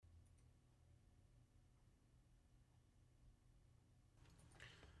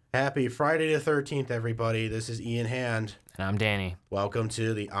Happy Friday the 13th, everybody. This is Ian Hand. And I'm Danny. Welcome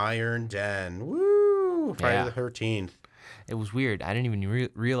to the Iron Den. Woo! Friday Yeah. the 13th. It was weird. I didn't even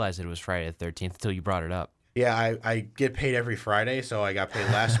realize that it was Friday the 13th until you brought it up. Yeah, I get paid every Friday, so I got paid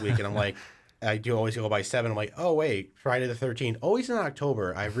last week, and I'm like, I do always go by 7. I'm like, oh, wait, Friday the 13th. Always in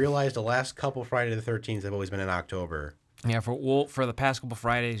October. I realized the last couple Friday the 13th have always been in October. Yeah, for the past couple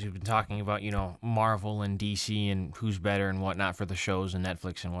Fridays, we've been talking about, Marvel and DC and who's better and whatnot for the shows and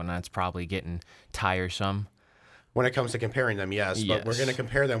Netflix and whatnot. It's probably getting tiresome. When it comes to comparing them, yes. But we're going to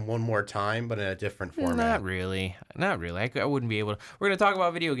compare them one more time, but in a different format. Not really. I wouldn't be able to. We're going to talk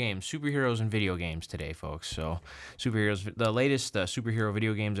about video games, superheroes and video games today, folks. So, superheroes, the latest superhero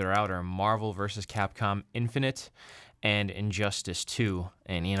video games that are out are Marvel vs. Capcom Infinite and Injustice 2.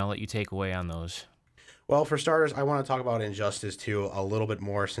 And, Ian, I'll let you take away on those. Well, for starters, I want to talk about Injustice 2 a little bit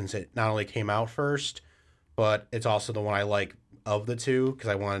more since it not only came out first, but it's also the one I like of the two because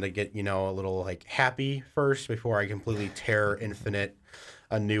I wanted to get, a little happy first before I completely tear Infinite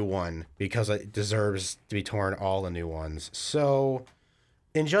a new one because it deserves to be torn all the new ones. So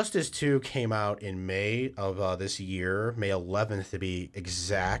Injustice 2 came out in May of this year, May 11th to be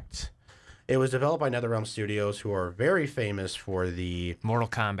exact. It was developed by NetherRealm Studios, who are very famous for the Mortal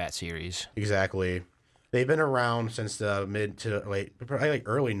Kombat series. Exactly. They've been around since the mid to late, probably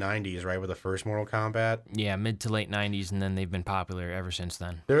early 90s, right, with the first Mortal Kombat. Yeah, mid to late 90s, and then they've been popular ever since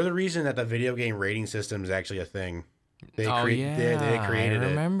then. They're the reason that the video game rating system is actually a thing. They they created it. I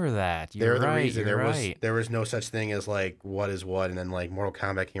remember that. They're the reason. You're There was no such thing as what is what, and then Mortal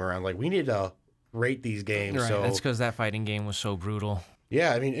Kombat came around. We need to rate these games. Right. So That's because that fighting game was so brutal.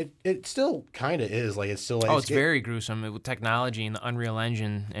 yeah, I mean it still kind of is. It's still it's very gruesome. With technology and the Unreal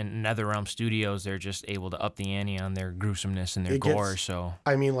Engine and NetherRealm Studios, they're just able to up the ante on their gruesomeness and their gore. So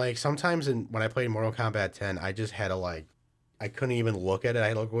I mean, sometimes when I played Mortal Kombat 10, I just had to I couldn't even look at it. I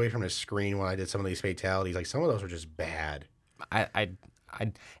had to look away from the screen when I did some of these fatalities. Some of those were just bad.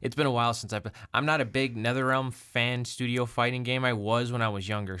 It's been a while since I'm not a big NetherRealm fan studio fighting game. I was when I was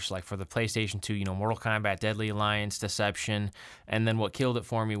younger. So for the PlayStation 2, Mortal Kombat, Deadly Alliance, Deception, and then what killed it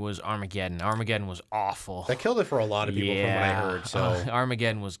for me was Armageddon. Armageddon was awful. That killed it for a lot of people from what I heard. So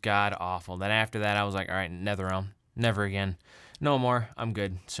Armageddon was god awful. Then after that, I was like, all right, NetherRealm, never again. No more. I'm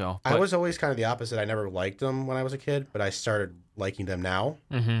good. So I was always kind of the opposite. I never liked them when I was a kid, but I started liking them now.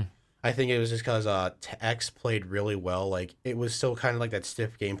 Mm-hmm. I think it was just because X played really well. It was still kind of that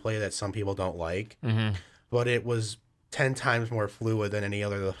stiff gameplay that some people don't like. Mm-hmm. But it was 10 times more fluid than any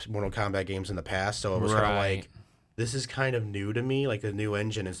other Mortal Kombat games in the past. So it was kind of this is kind of new to me. The new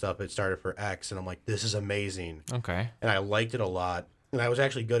engine and stuff, it started for X. And I'm like, this is amazing. Okay. And I liked it a lot. And I was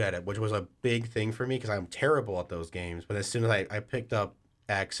actually good at it, which was a big thing for me because I'm terrible at those games. But as soon as I picked up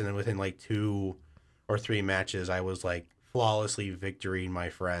X, and then within 2 or 3 matches, I was flawlessly victorying my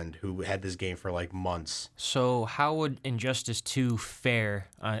friend who had this game for months. So how would Injustice 2 fare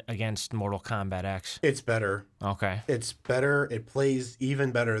against Mortal Kombat X? It's better. Okay. It's better. It plays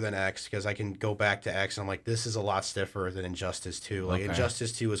even better than X because I can go back to X and I'm like, this is a lot stiffer than Injustice 2. Okay.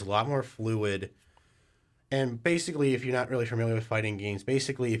 Injustice 2 is a lot more fluid. And basically, if you're not really familiar with fighting games,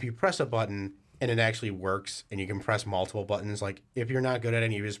 basically if you press a button and it actually works and you can press multiple buttons, if you're not good at it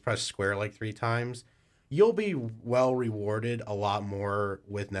and you just press square 3 times, you'll be well rewarded a lot more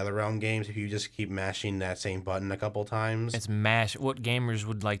with NetherRealm games if you just keep mashing that same button a couple times. It's mash. What gamers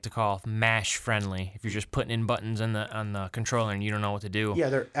would like to call mash friendly. If you're just putting in buttons on the controller and you don't know what to do. Yeah,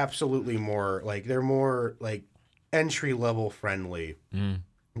 they're absolutely more they're more entry level friendly. Mm.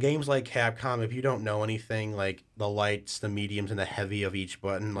 Games like Capcom, if you don't know anything the lights, the mediums, and the heavy of each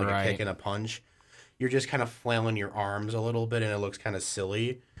button, a kick and a punch, you're just kind of flailing your arms a little bit and it looks kind of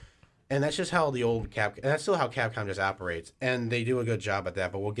silly. And that's just how the old that's still how Capcom just operates. And they do a good job at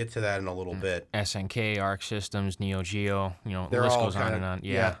that, but we'll get to that in a little bit. SNK, Arc Systems, Neo Geo, the They're list all goes on and on.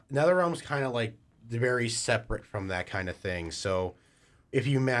 Yeah. NetherRealm's kind of very separate from that kind of thing. So if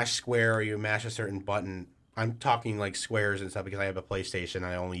you mash square or you mash a certain button, I'm talking squares and stuff because I have a PlayStation.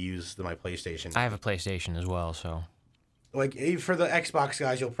 I only use my PlayStation. I have a PlayStation as well, so. For the Xbox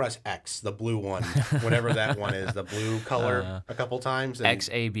guys, you'll press X, the blue one, whatever that one is, the blue color, a couple times. And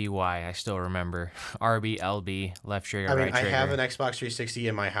XABY, I still remember. RB, LB, left trigger, right trigger. I have an Xbox 360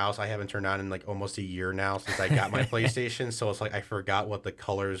 in my house. I haven't turned on in almost a year now since I got my PlayStation. So it's I forgot what the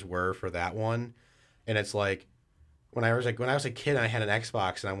colors were for that one. And it's when I was a kid and I had an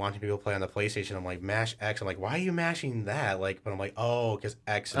Xbox and I wanted people to play on the PlayStation, I'm like, mash X. I'm like, why are you mashing that? But I'm like, oh, because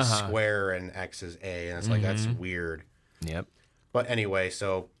X is square and X is A. And it's that's weird. Yep. But anyway,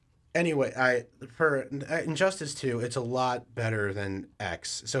 for Injustice 2, it's a lot better than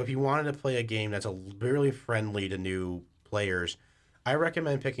X. So if you wanted to play a game that's really friendly to new players, I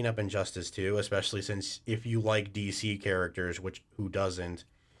recommend picking up Injustice 2, especially since if you like DC characters, which who doesn't,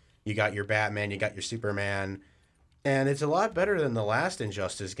 you got your Batman, you got your Superman, and it's a lot better than the last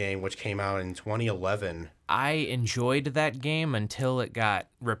Injustice game, which came out in 2011. I enjoyed that game until it got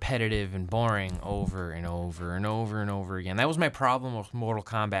repetitive and boring over and over and over and over again. That was my problem with Mortal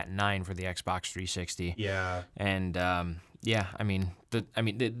Kombat 9 for the Xbox 360. Yeah. And yeah, I mean,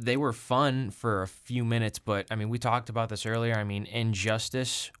 they were fun for a few minutes, but I mean, we talked about this earlier. I mean,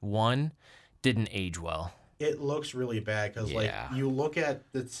 Injustice 1 didn't age well. It looks really bad because, like, Yeah. you look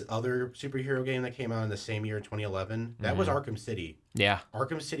at this other superhero game that came out in the same year, 2011. That was Arkham City. Yeah.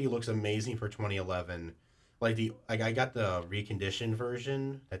 Arkham City looks amazing for 2011. Like I got the reconditioned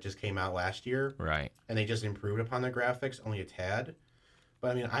version that just came out last year, Right. and they just improved upon the graphics only a tad.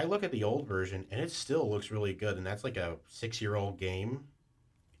 But I mean, I look at the old version, and it still looks really good, and that's like a 6-year-old game.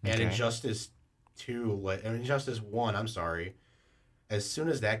 And Okay. Injustice 2, Injustice 1, I'm sorry. As soon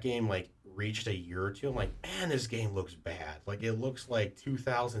as that game like reached a year or two, I'm like, man, this game looks bad. Like it looks like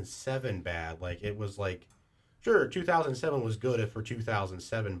 2007 bad. Like it was like, sure, 2007 was good for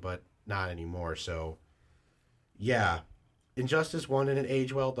 2007, but not anymore. So, yeah, Injustice 1 didn't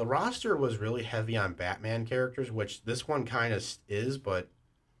age well. The roster was really heavy on Batman characters, which this one kind of is, but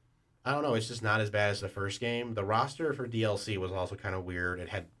I don't know. It's just not as bad as the first game. The roster for DLC was also kind of weird. It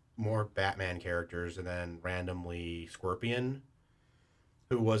had more Batman characters and then randomly Scorpion,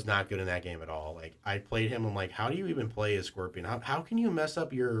 who was not good in that game at all. Like I played him, I'm like, how do you even play as Scorpion? How can you mess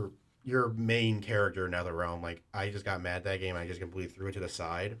up your main character in NetherRealm? Like I just got mad at that game. I just completely threw it to the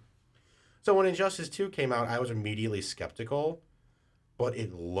side. So when Injustice 2 came out, I was immediately skeptical, but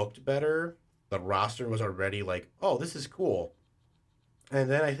it looked better. The roster was already like, oh, this is cool. And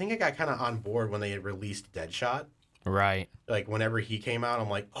then I think I got kind of on board when they had released Deadshot. Right. Like whenever he came out, I'm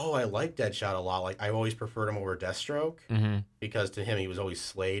like, oh, I like Deadshot a lot. Like I always preferred him over Deathstroke Mm-hmm. because to him he was always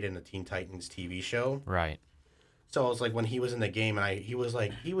Slade in the Teen Titans TV show. Right. So I was like, when he was in the game, and he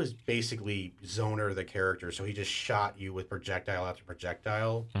was basically Zoner the character, so he just shot you with projectile after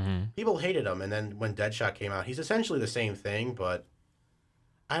projectile. Mm-hmm. People hated him, and then when Deadshot came out, he's essentially the same thing, but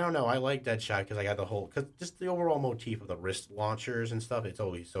I don't know. I like Deadshot because I got because just the overall motif of the wrist launchers and stuff. It's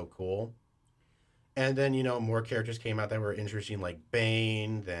always so cool. And then, more characters came out that were interesting, like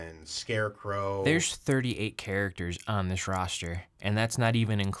Bane, then Scarecrow. There's 38 characters on this roster, and that's not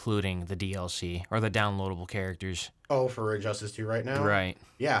even including the DLC or the downloadable characters. Oh, for Injustice 2 right now? Right.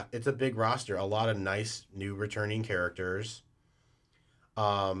 Yeah, it's a big roster. A lot of nice new returning characters.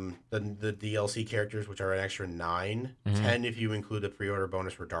 The DLC characters, which are an extra 9. 10 if you include the pre-order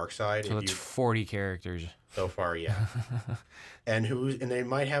bonus for Darkseid. So that's 40 characters. So far, yeah. and they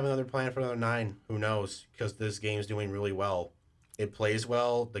might have another plan for another 9. Who knows? Because this game's doing really well. It plays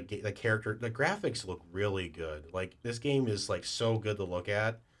well. The graphics look really good. Like this game is like so good to look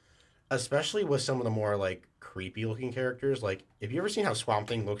at, especially with some of the more like creepy looking characters. Like, have you ever seen how Swamp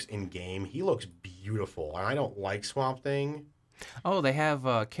Thing looks in game? He looks beautiful. And I don't like Swamp Thing. Oh, they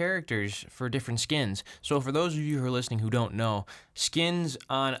have characters for different skins. So for those of you who are listening who don't know, skins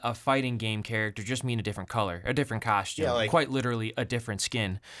on a fighting game character just mean a different color, a different costume, Yeah, like- quite literally a different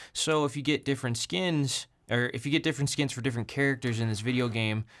skin. So if you get different skins, or if you get different skins for different characters in this video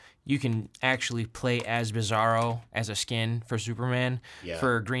game, you can actually play as Bizarro as a skin for Superman. Yeah.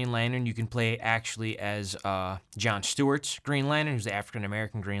 For Green Lantern, you can play actually as John Stewart's Green Lantern, who's the African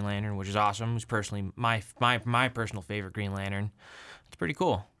American Green Lantern, which is awesome. Who's personally my personal favorite Green Lantern. It's pretty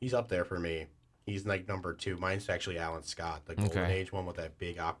cool. He's up there for me. He's like number 2. Mine's actually Alan Scott, the Golden Okay. Age one with that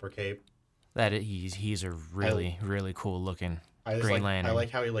big opera cape. He's a really cool looking I just Green Lantern. I like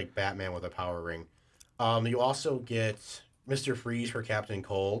how he like Batman with a power ring. You also get Mr. Freeze for Captain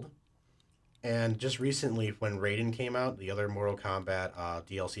Cold. And just recently, when Raiden came out, the other Mortal Kombat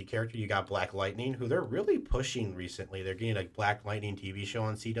DLC character, you got Black Lightning, who they're really pushing recently. They're getting a Black Lightning TV show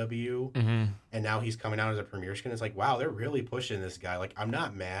on CW, and now he's coming out as a premiere skin. It's like, wow, they're really pushing this guy. Like, I'm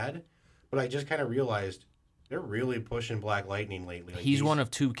not mad, but I just kind of realized they're really pushing Black Lightning lately. Like, He's one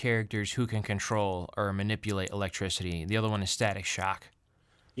of 2 characters who can control or manipulate electricity. The other one is Static Shock.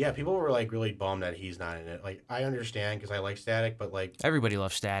 Yeah, people were like really bummed that he's not in it. Like, I understand because I like Static, but like, Everybody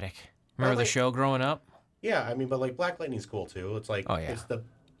loves Static. Remember the like- show growing up? yeah, I mean, but like Black Lightning's cool too. It's like, Oh, yeah. it's the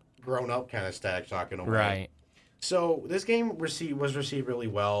grown up kind of Static Shock in a way. Right. So this game was received really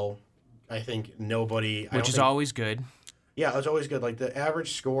well. I think nobody, Which is always good. yeah, it's always good. Like the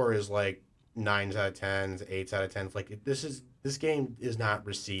average score is like 9s out of 10s, 8s out of 10s. Like this game is not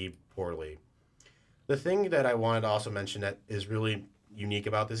received poorly. The thing that I wanted to also mention that is really unique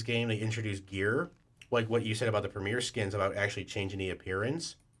about this game, they introduced gear, like what you said about the premiere skins about actually changing the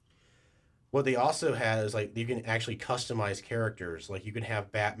appearance. What they also had is like you can actually customize characters. Like you can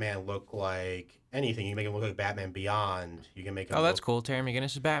have Batman look like anything. You can make him look like Batman Beyond. You can make Oh, him that's look. cool. Terry McGinnis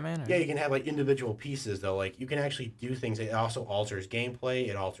is Batman. Yeah, Or? you can have like individual pieces though. Like you can actually do things. It also alters gameplay.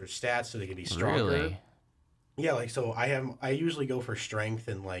 It alters stats so they can be stronger. Really? Yeah, like so I usually go for strength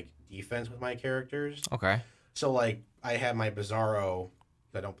and like defense with my characters. Okay. So like I have my Bizarro.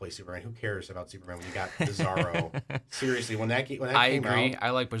 I don't play Superman. Who cares about Superman when you got Bizarro? Seriously, when that I came agree. out,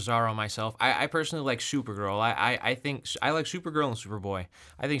 I like Bizarro myself. I personally like Supergirl. I think I like Supergirl and Superboy.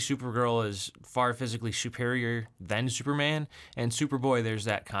 I think Supergirl is far physically superior than Superman, and Superboy there's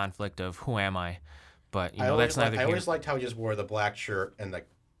that conflict of who am I? But that's neither I here. always liked how he just wore the black shirt and the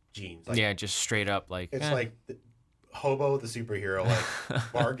jeans. Like Yeah, just straight up like. it's like Hobo the superhero,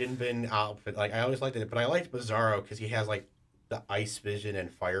 like bargain bin outfit. Like I always liked it, but I liked Bizarro because he has like the ice vision and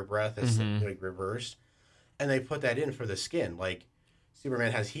fire breath is like reversed, and they put that in for the skin. Like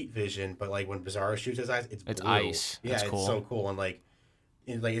Superman has heat vision, but like when Bizarro shoots his eyes, it's blue. ice. Yeah, That's it's cool. so cool. And like,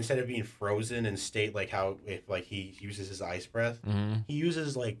 instead of being frozen and state like how if like he uses his ice breath, he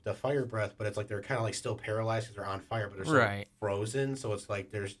uses like the fire breath, but it's like they're kind of like still paralyzed because they're on fire, but they're still Right. frozen. So it's like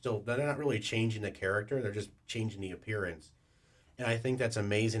they're not really changing the character; they're just changing the appearance. And I think that's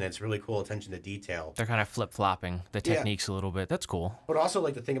amazing. It's really cool attention to detail. They're kind of flip flopping the Yeah. techniques a little bit. That's cool. But also,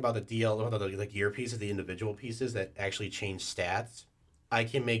 like the thing about the the gear pieces, the individual pieces that actually change stats, I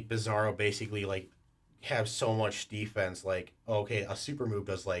can make Bizarro basically like have so much defense. Like, okay, a super move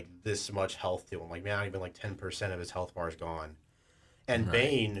does like this much health to him. Like, not even like 10% of his health bar is gone. And Right.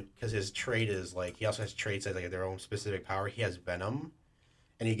 Bane, because his trait is like he also has traits that like their own specific power. He has Venom,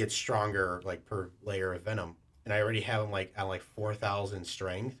 and he gets stronger like per layer of Venom. And I already have him like at like 4,000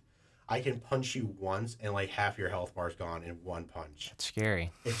 strength. I can punch you once and like half your health bar is gone in one punch. It's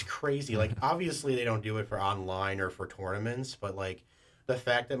scary. It's crazy. Like obviously they don't do it for online or for tournaments, but like the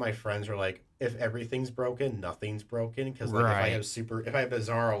fact that my friends are like, if everything's broken, nothing's broken. Because like Right. if I have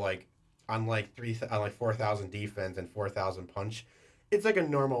Bizarro like on like 4,000 defense and 4,000 punch, it's like a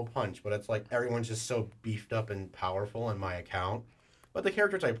normal punch, but it's like everyone's just so beefed up and powerful in my account. But the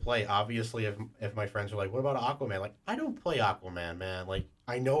characters I play, obviously, if my friends are like, "What about Aquaman?" Like, I don't play Aquaman, man. Like,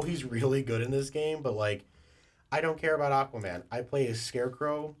 I know he's really good in this game, but like, I don't care about Aquaman. I play as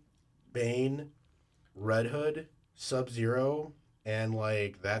Scarecrow, Bane, Red Hood, Sub-Zero, and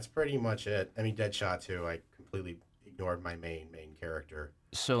like that's pretty much it. I mean, Deadshot too. I completely ignored my main character.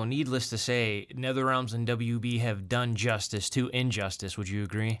 So, needless to say, NetherRealms and WB have done justice to Injustice. Would you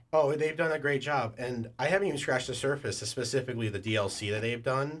agree? Oh, they've done a great job, and I haven't even scratched the surface, specifically the DLC that they've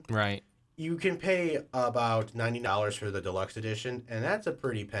done. Right. You can pay about $90 for the deluxe edition, and that's a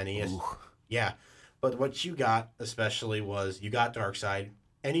pretty penny. Yeah, but what you got especially was you got Darkseid.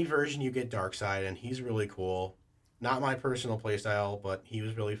 Any version you get Darkseid, and he's really cool. Not my personal playstyle, but he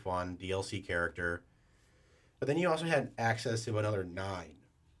was really fun. DLC character. But then you also had access to another nine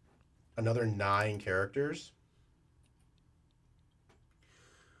characters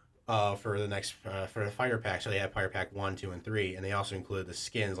for the next for the fighter pack. So they had fighter pack 1, 2, and 3, and they also included the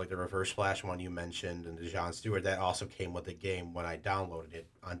skins like the Reverse Flash one you mentioned and the John Stewart that also came with the game when I downloaded it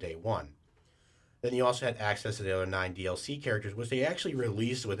on day one. Then you also had access to the other 9 DLC characters, which they actually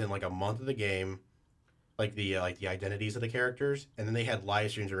released within like a month of the game, like the identities of the characters, and then they had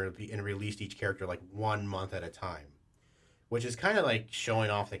live streams and released each character like 1 month at a time. Which is kind of like showing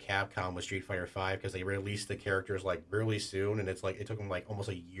off the Capcom with Street Fighter V because they released the characters like really soon, and it's like it took them like almost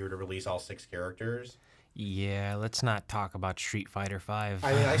a year to release all 6 characters. Yeah, let's not talk about Street Fighter V. I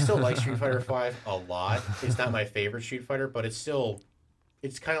mean, I still like Street Fighter V a lot. It's not my favorite Street Fighter, but it's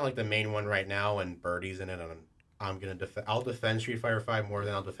kind of like the main one right now, and Birdie's in it, and I'll defend Street Fighter V more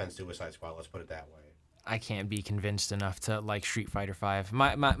than I'll defend Suicide Squad. Let's put it that way. I can't be convinced enough to like Street Fighter V.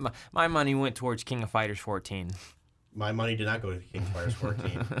 My money went towards King of Fighters 14. My money did not go to King of Fighters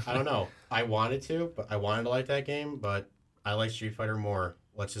 14. I don't know. I wanted to like that game, but I like Street Fighter more.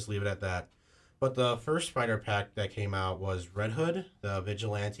 Let's just leave it at that. But the first fighter pack that came out was Red Hood, the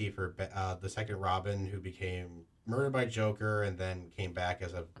vigilante for the second Robin, who became murdered by Joker and then came back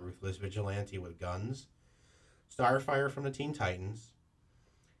as a ruthless vigilante with guns. Starfire from the Teen Titans.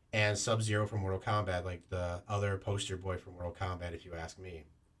 And Sub-Zero from Mortal Kombat, like the other poster boy from Mortal Kombat, if you ask me.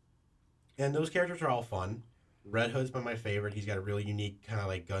 And those characters are all fun. Red Hood's been my favorite. He's got a really unique kind of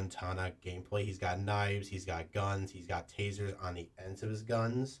like Guntana gameplay. He's got knives, he's got guns, he's got tasers on the ends of his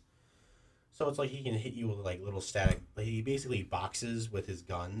guns. So it's like he can hit you with like little static. Like he basically boxes with his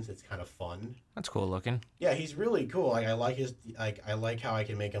guns. It's kind of fun. That's cool looking. Yeah, he's really cool. Like I like how I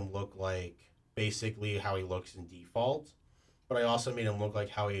can make him look like basically how he looks in default. But I also made him look like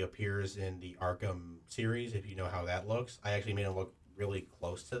how he appears in the Arkham series, if you know how that looks. I actually made him look really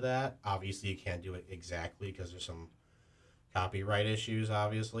close to that. Obviously, you can't do it exactly because there's some copyright issues,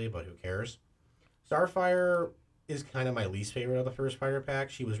 obviously, but who cares? Starfire is kind of my least favorite of the first fighter pack.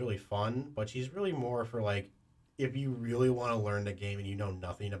 She was really fun, but she's really more for like if you really want to learn the game and you know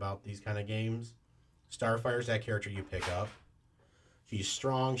nothing about these kind of games. Starfire's that character you pick up. She's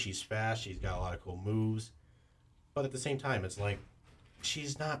strong, she's fast, she's got a lot of cool moves, but at the same time, it's like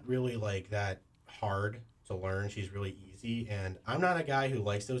she's not really like that hard to learn. She's really easy, and I'm not a guy who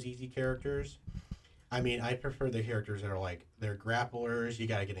likes those easy characters. I mean, I prefer the characters that are like they're grapplers. You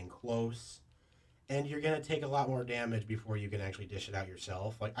gotta get in close, and you're gonna take a lot more damage before you can actually dish it out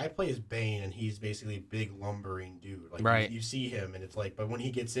yourself. Like I play as Bane, and he's basically a big lumbering dude. Like right. you see him, and it's like, but when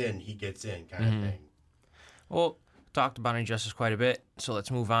he gets in kind of thing. Well, talked about Injustice quite a bit, so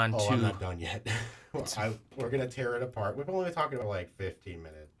let's move on to. I'm not done yet. We're gonna tear it apart. We've only been talking about like 15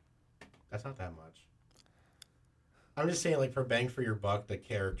 minutes. That's not that much. I'm just saying, like for bang for your buck, the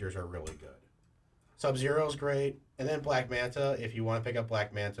characters are really good. Sub-Zero's great, and then Black Manta. If you want to pick up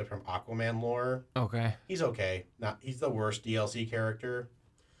Black Manta from Aquaman lore, okay, he's okay. He's the worst DLC character.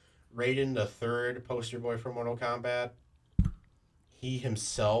 Raiden, the third poster boy from Mortal Kombat. He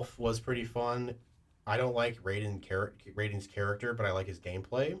himself was pretty fun. I don't like Raiden's character, but I like his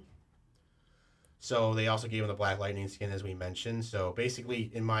gameplay. So they also gave him the Black Lightning skin, as we mentioned. So basically,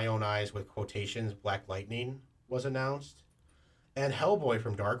 in my own eyes, with quotations, Black Lightning was announced. And Hellboy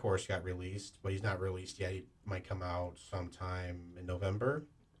from Dark Horse got released, but he's not released yet. He might come out sometime in November.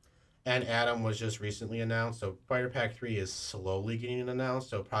 And Adam was just recently announced. So Fighter Pack 3 is slowly getting announced.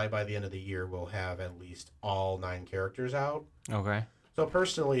 So probably by the end of the year, we'll have at least all 9 characters out. Okay. So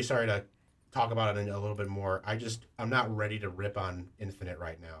personally, sorry to talk about it a little bit more. I'm not ready to rip on Infinite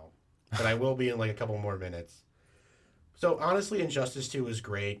right now. But I will be in like a couple more minutes. So honestly, Injustice 2 is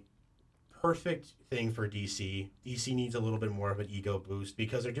great. Perfect thing for DC. DC needs a little bit more of an ego boost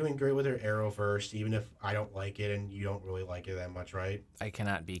because they're doing great with their Arrowverse, even if I don't like it and you don't really like it that much, right? I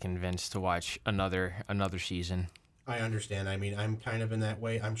cannot be convinced to watch another season. I understand. I mean, I'm kind of in that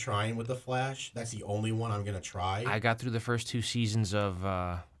way. I'm trying with The Flash. That's the only one I'm going to try. I got through the first 2 seasons of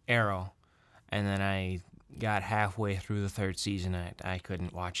Arrow, and then I got halfway through the 3rd season. I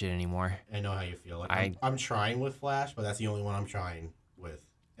couldn't watch it anymore. I know how you feel. Like I'm trying with Flash, but that's the only one I'm trying with.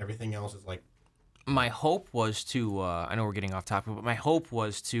 Everything else is like... My hope was to, I know we're getting off topic, but my hope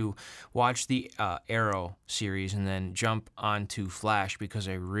was to watch the Arrow series and then jump onto Flash because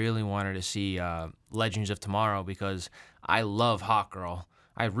I really wanted to see Legends of Tomorrow because I love Hawkgirl.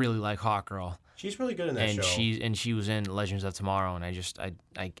 I really like Hawkgirl. She's really good in that show. She was in Legends of Tomorrow, and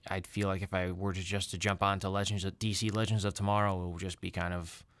I'd feel like if I were to jump onto DC Legends of Tomorrow, it would just be kind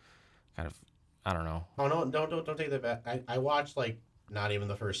of, I don't know. Oh no, don't take that back. I watched like not even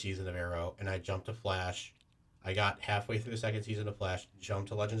the first season of Arrow, and I jumped to Flash. I got halfway through the 2nd season of Flash, jumped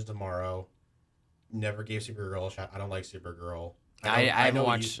to Legends of Tomorrow. Never gave Supergirl a shot. I don't like Supergirl. I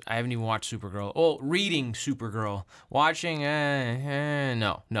haven't even watched Supergirl. Oh, reading Supergirl, watching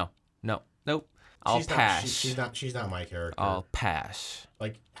no. Nope. I'll pass. She's not my character. I'll pass.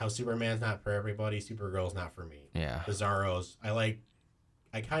 Like how Superman's not for everybody, Supergirl's not for me. Yeah. Bizarro's. I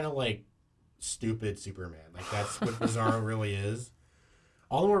kind of like stupid Superman. Like that's what Bizarro really is.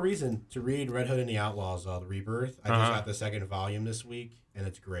 All the more reason to read Red Hood and the Outlaws, the Rebirth. I just got the 2nd volume this week, and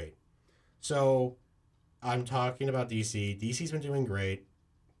it's great. So I'm talking about DC. DC's been doing great.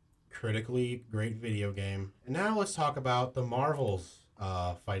 Critically great video game. And now let's talk about the Marvel's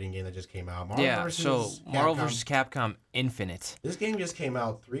fighting game that just came out. Marvel vs. Capcom Infinite. This game just came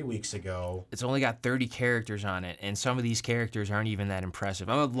out 3 weeks ago. It's only got 30 characters on it, and some of these characters aren't even that impressive.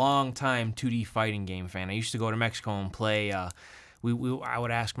 I'm a long-time 2D fighting game fan. I used to go to Mexico and play... I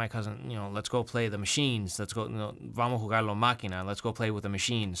would ask my cousin, let's go play the machines. Let's go, vamos jugar la máquina. Let's go play with the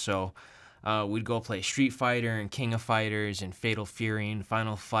machines. So we'd go play Street Fighter and King of Fighters and Fatal Fury and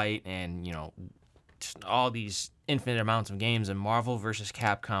Final Fight and, just all these infinite amounts of games. And Marvel vs.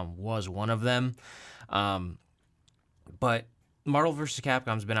 Capcom was one of them. But Marvel vs.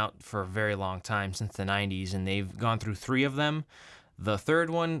 Capcom's been out for a very long time, since the 90s, and they've gone through 3 of them. The 3rd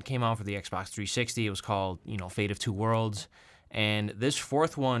one came out for the Xbox 360. It was called, Fate of Two Worlds. And this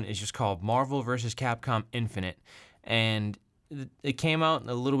 4th one is just called Marvel vs. Capcom Infinite. And it came out in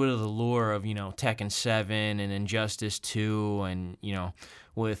a little bit of the lure of, Tekken 7 and Injustice 2 and,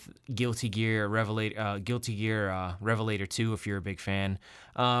 with Guilty Gear Revelator 2, if you're a big fan.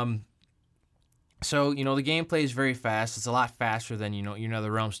 So, the gameplay is very fast. It's a lot faster than, the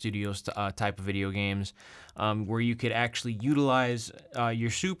Realm Studios type of video games, where you could actually utilize your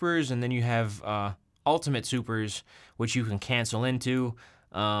supers, and then you have ultimate supers, which you can cancel into.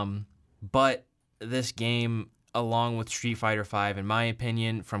 But this game, along with Street Fighter V, in my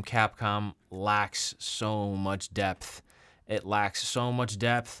opinion, from Capcom, lacks so much depth. It lacks so much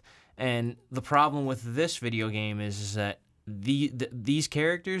depth. And the problem with this video game is that these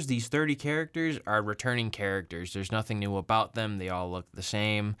characters, these 30 characters, are returning characters. There's nothing new about them. They all look the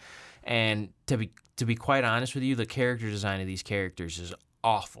same. And to be quite honest with you, the character design of these characters is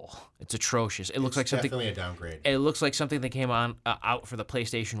awful. It's atrocious. It looks like something. Definitely a downgrade. It looks like something that came out for the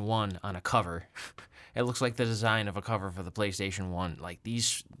PlayStation 1 on a cover. It looks like the design of a cover for the PlayStation 1. Like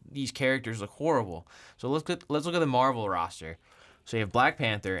these characters look horrible. So let's look at the Marvel roster. So you have Black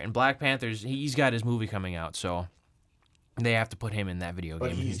Panther, and Black Panther's he's got his movie coming out, so they have to put him in that video game.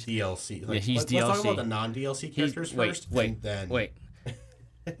 But he's DLC. Yeah, he's DLC. Let's talk about the non-DLC characters first. Wait.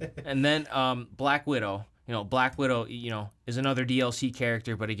 And then Black Widow. Black Widow, is another DLC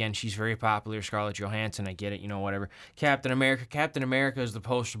character, but again, she's very popular. Scarlett Johansson, I get it, whatever. Captain America. Captain America is the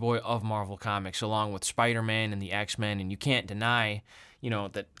poster boy of Marvel Comics, along with Spider-Man and the X-Men, and you can't deny,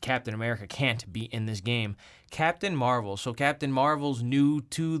 that Captain America can't be in this game. Captain Marvel. So Captain Marvel's new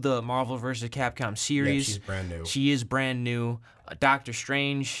to the Marvel vs. Capcom series. Yeah, she's brand new. She is brand new. Doctor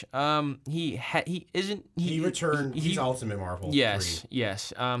Strange, he returned. He's Ultimate Marvel. Yes.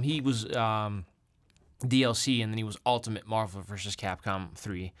 He was DLC, and then he was Ultimate Marvel vs. Capcom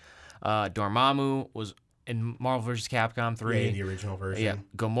 3. Dormammu was in Marvel vs. Capcom 3. Yeah, the original version. Yeah.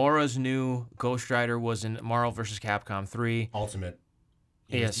 Gamora's new. Ghost Rider was in Marvel vs. Capcom 3. Ultimate.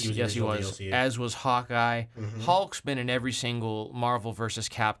 He was. DLC. As was Hawkeye. Mm-hmm. Hulk's been in every single Marvel vs.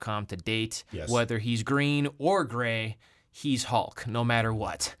 Capcom to date. Yes. Whether he's green or gray, he's Hulk, no matter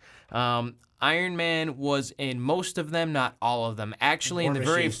what. Iron Man was in most of them, not all of them. Actually, in the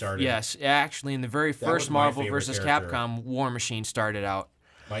very first Marvel vs. Capcom, War Machine started out.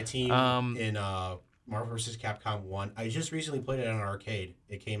 My team in Marvel vs. Capcom 1, I just recently played it on an arcade.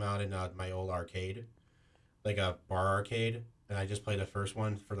 It came out in my old arcade, like a bar arcade, and I just played the first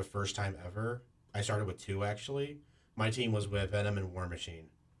one for the first time ever. I started with 2, actually. My team was with Venom and War Machine,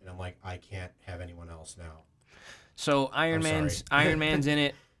 and I'm like, I can't have anyone else now. So Iron Man's in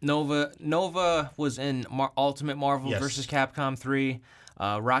it. Nova was in Ultimate Marvel vs. Capcom 3.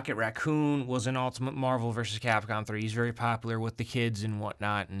 Rocket Raccoon was in Ultimate Marvel vs. Capcom 3. He's very popular with the kids and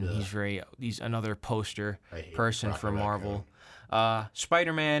whatnot, and he's another poster person for Marvel.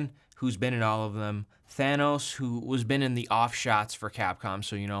 Spider-Man, who's been in all of them. Thanos, who was been in the offshots for Capcom,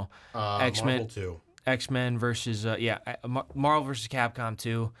 so X-Men. Marvel 2. X-Men versus Marvel versus Capcom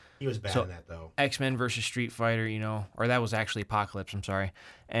 2. He was bad in that though. X-Men versus Street Fighter, or that was actually Apocalypse. I'm sorry,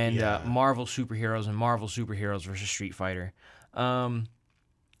 and Marvel superheroes and Marvel superheroes versus Street Fighter.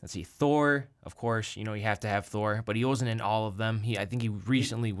 Let's see, Thor. Of course, you have to have Thor, but he wasn't in all of them. I think he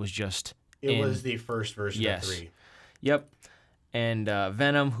recently was just. It was the first version of 3. Yep, and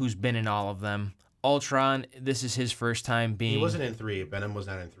Venom, who's been in all of them. Ultron. This is his first time being. He wasn't in 3. Venom was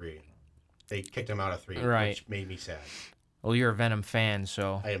not in 3. They kicked him out of 3, which made me sad. Well, you're a Venom fan,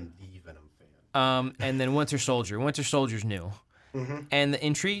 so. I am the Venom fan. And then Winter Soldier. Winter Soldier's new. Mm-hmm. And the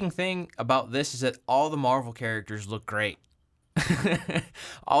intriguing thing about this is that all the Marvel characters look great.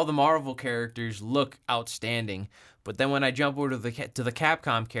 All the Marvel characters look outstanding. But then when I jump over to the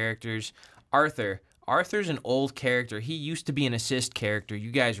Capcom characters, Arthur's an old character. He used to be an assist character.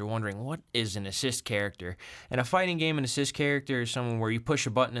 You guys are wondering, what is an assist character? In a fighting game, an assist character is someone where you push a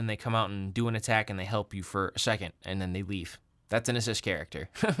button and they come out and do an attack and they help you for a second and then they leave. That's an assist character.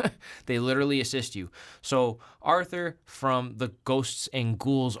 They literally assist you. So Arthur from the Ghosts and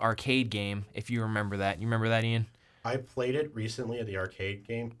Ghouls arcade game, if you remember that. You remember that, Ian? I played it recently at the arcade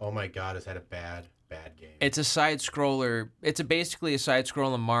game. Oh my god, is that a bad game. It's a side scroller. It's basically a side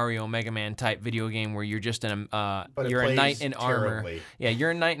scrolling Mario Mega Man type video game where you're just in you're a knight in armor. Yeah,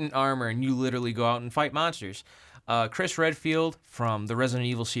 you're a knight in armor and you literally go out and fight monsters. Chris Redfield from the Resident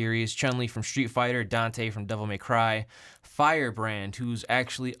Evil series, Chun-Li from Street Fighter, Dante from Devil May Cry, Firebrand, who's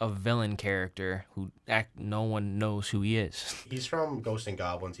actually a villain character who no one knows who he is. He's from Ghosts and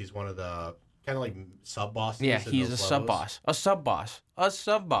Goblins. He's one of the kind of like sub bosses. Yeah, he's a sub boss. A sub boss.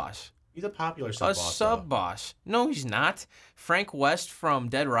 He's a popular sub-boss. A sub-boss. No, he's not. Frank West from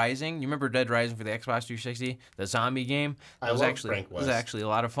Dead Rising. You remember Dead Rising for the Xbox 360? The zombie game? I love Frank West. It was actually a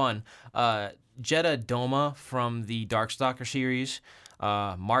lot of fun. Jeddah Doma from the Darkstalker series.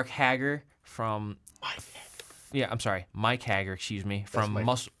 Mike Hager, excuse me. From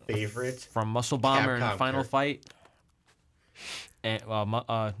Muscle Bomber and Final Fight. And,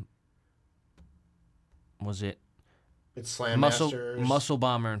 was it? It's Slam Masters. Muscle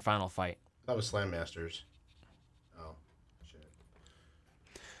Bomber and Final Fight. That was Slam Masters. Oh, shit.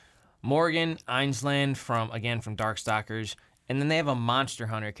 Morgan Ainsland from Darkstalkers. And then they have a Monster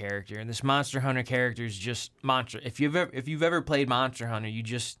Hunter character, and this Monster Hunter character is just monster. If you've ever played Monster Hunter, you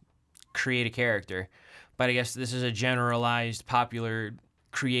just create a character. But I guess this is a generalized, popular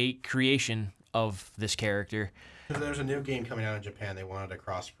creation of this character. Because there's a new game coming out in Japan, they wanted to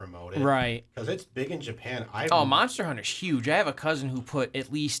cross promote it. Right. Because it's big in Japan. Monster Hunter's huge. I have a cousin who put at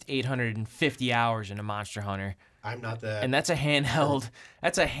least 850 hours into Monster Hunter. I'm not that. And that's a handheld.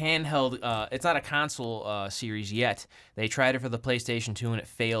 That's a handheld. It's not a console series yet. They tried it for the PlayStation 2 and it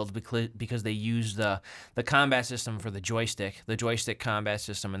failed because they used the combat system for the joystick combat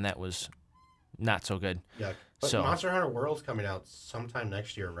system, and that was not so good. Yeah. But Monster Hunter World's coming out sometime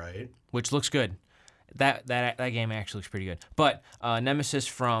next year, right? Which looks good. That game actually looks pretty good. But Nemesis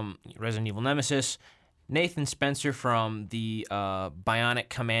from Resident Evil Nemesis. Nathan Spencer from the Bionic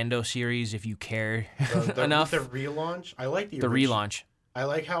Commando series, if you care enough. The relaunch. I like the relaunch. I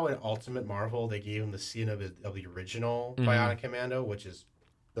like how in Ultimate Marvel they gave him the scene of the original Bionic Commando, which is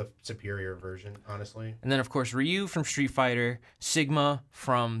the superior version, honestly. And then, of course, Ryu from Street Fighter, Sigma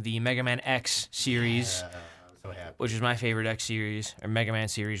from the Mega Man X series, I'm so happy. Which is my favorite X series, or Mega Man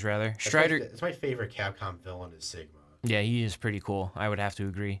series, rather. Strider. It's my favorite Capcom villain is Sigma. Yeah, he is pretty cool. I would have to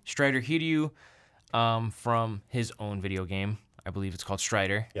agree. Strider Hiryu. From his own video game. I believe it's called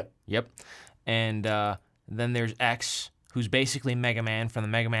Strider. Yep. And then there's X, who's basically Mega Man from the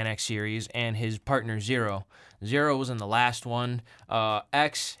Mega Man X series, and his partner Zero. Zero was in the last one.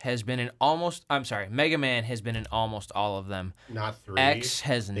 X has been in Mega Man has been in almost all of them. Not 3. X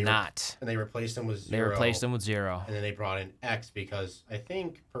has not. And they replaced him with Zero. They replaced him with Zero. And then they brought in X because I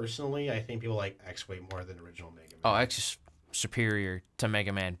think people like X way more than original Mega Man. Oh, X is superior to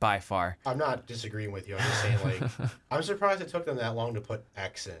Mega Man by far. I'm not disagreeing with you. I'm just saying, I'm surprised it took them that long to put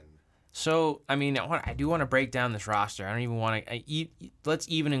X in. So, I mean, I do want to break down this roster. I don't even want to... let's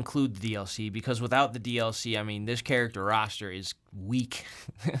even include the DLC, because without the DLC, I mean, this character roster is weak.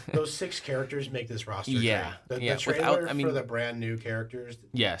 Those 6 characters make this roster yeah. great. The trailer for the brand new characters,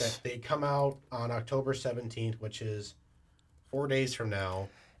 yes, they come out on October 17th, which is 4 days from now.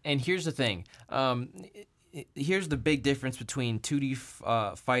 And here's the thing. Here's the big difference between 2D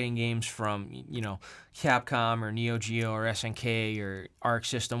fighting games from, Capcom or Neo Geo or SNK or Arc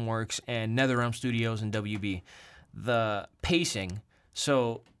System Works and NetherRealm Studios and WB. The pacing.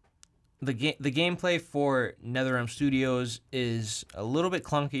 So the gameplay for NetherRealm Studios is a little bit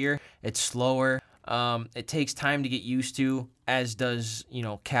clunkier. It's slower. It takes time to get used to, as does,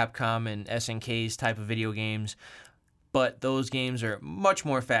 Capcom and SNK's type of video games. But those games are much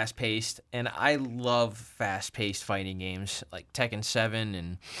more fast-paced, and I love fast-paced fighting games like Tekken 7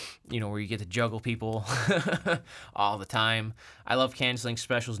 and, where you get to juggle people all the time. I love canceling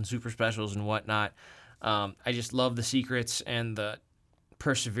specials and super specials and whatnot. I just love the secrets and the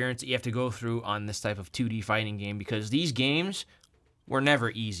perseverance that you have to go through on this type of 2D fighting game, because these games were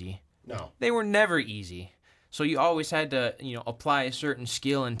never easy. No. They were never easy. So you always had to, apply a certain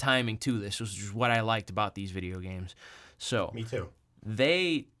skill and timing to this, which is what I liked about these video games. So me too.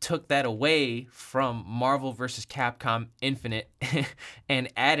 They took that away from Marvel vs. Capcom Infinite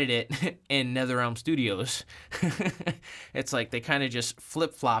and added it in NetherRealm Studios. It's like they kind of just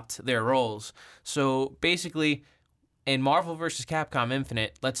flip-flopped their roles. So basically, in Marvel vs. Capcom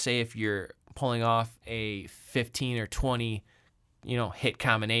Infinite, let's say if you're pulling off a 15 or 20, hit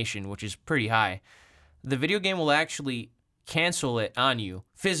combination, which is pretty high, the video game will actually cancel it on you,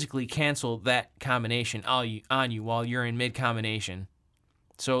 physically cancel that combination on you while you're in mid-combination.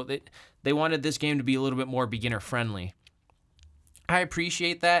 So they wanted this game to be a little bit more beginner-friendly. I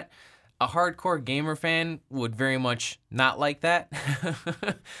appreciate that. A hardcore gamer fan would very much not like that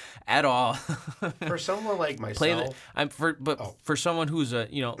at all. For someone like myself... For someone who's a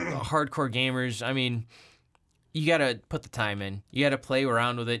hardcore gamers, I mean... You got to put the time in. You got to play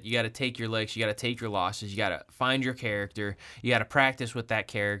around with it. You got to take your licks. You got to take your losses. You got to find your character. You got to practice with that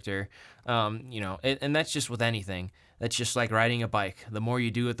character. And that's just with anything. That's just like riding a bike. The more you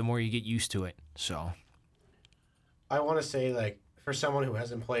do it, the more you get used to it. So I want to say, for someone who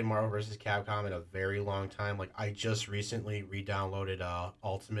hasn't played Marvel vs. Capcom in a very long time, I just recently re-downloaded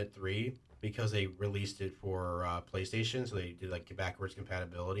Ultimate 3 because they released it for PlayStation, so they did, backwards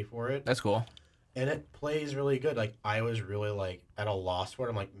compatibility for it. That's cool. And it plays really good. I was really, at a loss for it.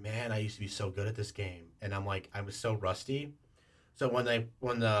 I'm like, man, I used to be so good at this game. And I'm like, I was so rusty. So when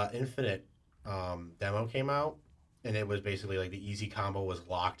the Infinite demo came out, and it was basically, the easy combo was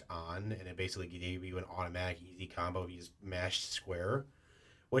locked on, and it basically gave you an automatic easy combo if you just mashed square,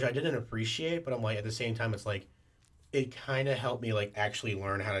 which I didn't appreciate, but I'm like, at the same time, it's it kind of helped me, actually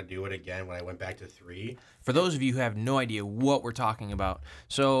learn how to do it again when I went back to 3. For those of you who have no idea what we're talking about,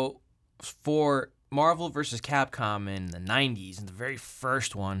 so... For Marvel versus Capcom in the 90s, and the very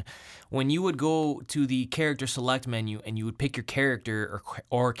first one, when you would go to the character select menu and you would pick your character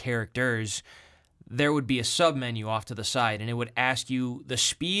or characters, there would be a sub menu off to the side, and it would ask you the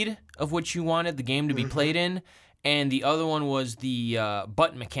speed of which you wanted the game to be played in, and the other one was the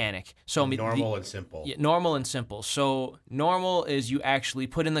button mechanic. So normal and simple. Yeah, normal and simple. So normal is you actually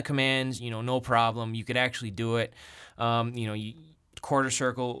put in the commands, no problem. You could actually do it. You quarter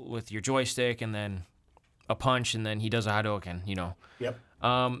circle with your joystick, and then a punch, and then he does a Hadouken. Yep.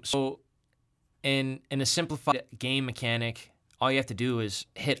 So in a simplified game mechanic, all you have to do is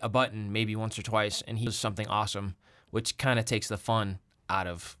hit a button maybe once or twice, and he does something awesome, which kind of takes the fun out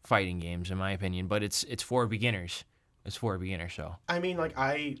of fighting games, in my opinion. But it's for beginners. It's for a beginner, so. I mean,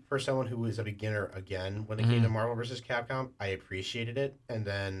 for someone who is a beginner again, when it came to Marvel vs. Capcom, I appreciated it, and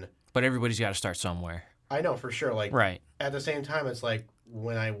then. But everybody's got to start somewhere. I know for sure. Right. At the same time, it's like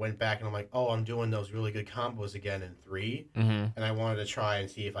when I went back and I'm like, oh, I'm doing those really good combos again in 3, and I wanted to try and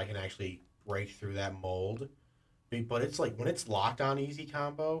see if I can actually break through that mold. But it's like when it's locked on easy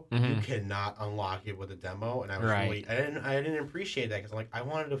combo, you cannot unlock it with a demo, and I was really I didn't appreciate that because I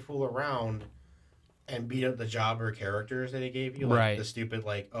wanted to fool around and beat up the jobber characters that they gave you, the stupid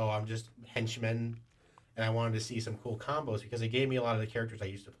I'm just henchmen, and I wanted to see some cool combos because they gave me a lot of the characters I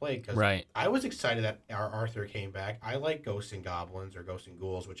used to play. Because I was excited that our Arthur came back. I like Ghosts and Goblins or Ghosts and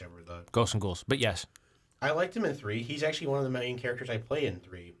Ghouls, whichever the Ghosts and Ghouls. But yes, I liked him in 3. He's actually one of the main characters I play in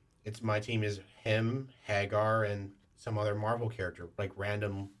 3. My team is him, Hagar, and some other Marvel character,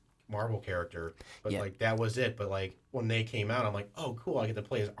 random Marvel character. But that was it. But when they came out, I'm like, oh cool, I get to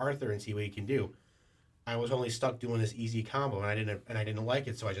play as Arthur and see what he can do. I was only stuck doing this easy combo, and I didn't like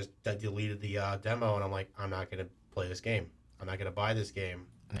it, so I just deleted the demo, and I'm like, I'm not gonna play this game. I'm not gonna buy this game.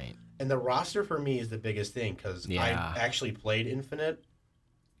 Right. And the roster for me is the biggest thing because I actually played Infinite,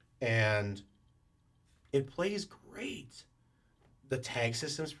 and it plays great. The tag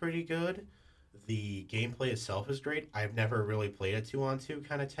system's pretty good. The gameplay itself is great. I've never really played a 2-on-2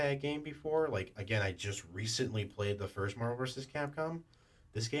 kind of tag game before. Again, I just recently played the first Marvel vs. Capcom.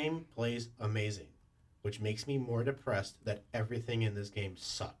 This game plays amazing, which makes me more depressed that everything in this game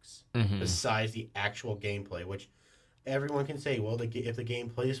sucks, besides the actual gameplay, which everyone can say, well, if the game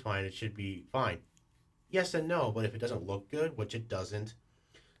plays fine, it should be fine. Yes and no, but if it doesn't look good, which it doesn't,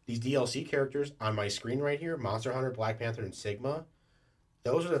 these DLC characters on my screen right here, Monster Hunter, Black Panther, and Sigma,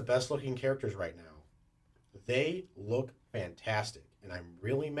 those are the best looking characters right now. They look fantastic, and I'm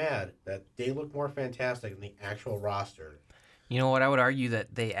really mad that they look more fantastic than the actual roster. You know what? I would argue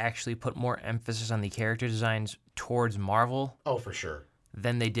that they actually put more emphasis on the character designs towards Marvel. Oh, for sure.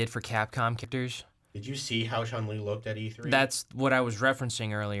 Than they did for Capcom characters. Did you see how Chun-Li looked at E3? That's what I was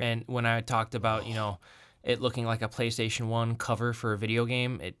referencing earlier. And when I talked about, it looking like a PlayStation 1 cover for a video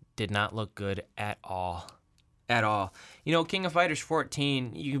game, it did not look good at all. At all. King of Fighters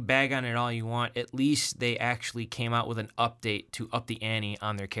 14, you can bag on it all you want. At least they actually came out with an update to up the ante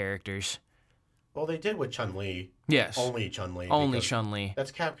on their characters. Well, they did with Chun-Li. Yes. Only Chun-Li. Only Chun-Li.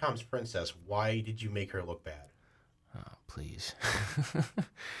 That's Capcom's princess. Why did you make her look bad? Oh, please.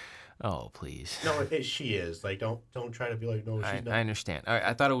 Oh, please. No, she is. Don't try to be like, no, she's not. I understand.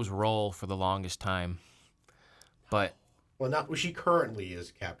 I thought it was Roll for the longest time. But... Well, she currently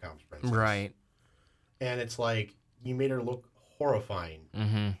is Capcom's princess. Right. And it's you made her look horrifying.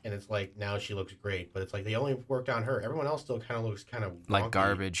 And it's now she looks great. But it's they only worked on her. Everyone else still kind of looks kind of like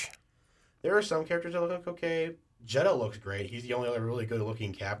garbage. There are some characters that look okay. Jeddah looks great. He's the only other really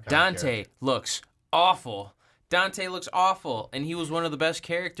good-looking Capcom Dante character. looks awful. Dante looks awful. And he was one of the best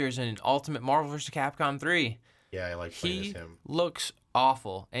characters in Ultimate Marvel vs. Capcom 3. Yeah, I like playing as him. He looks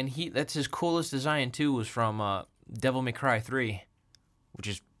awful. And that's his coolest design, too, was from Devil May Cry 3, which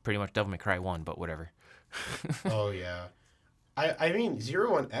is pretty much Devil May Cry 1, but whatever. Oh, yeah. I mean,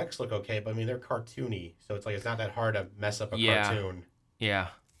 Zero and X look okay, but they're cartoony, so it's not that hard to mess up a cartoon. Yeah.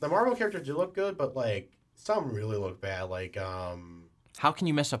 The Marvel characters do look good, but some really look bad. How can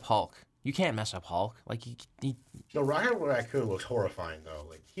you mess up Hulk? You can't mess up Hulk. No, Rocket Raccoon looks horrifying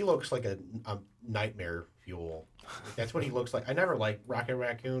though. He looks like a nightmare fuel. That's what he looks like. I never liked Rocket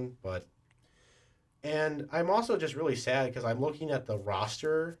Raccoon, and I'm also just really sad because I'm looking at the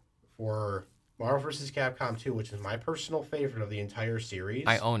roster for Marvel vs. Capcom 2, which is my personal favorite of the entire series.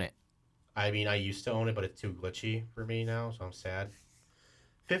 I own it. I used to own it, but it's too glitchy for me now, so I'm sad.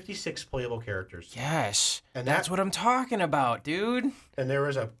 56 playable characters. Yes. And that's what I'm talking about, dude. And there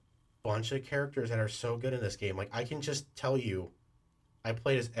was a bunch of characters that are so good in this game. I can just tell you, I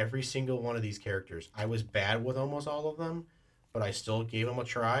played as every single one of these characters. I was bad with almost all of them, but I still gave them a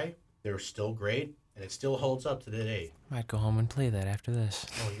try. They were still great. and it still holds up to today. Might go home and play that after this.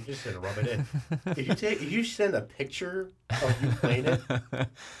 Oh, you're just gonna rub it in. If you send a picture of you playing it,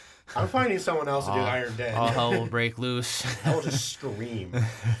 I'm finding someone else to do Iron Den. All hell will break loose. I will just scream.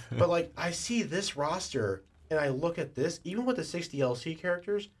 But like, I see this roster, and I look at this, even with the 6 DLC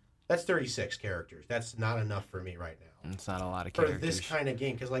characters, that's 36 characters. That's not enough for me right now. It's not a lot of For characters. this kind of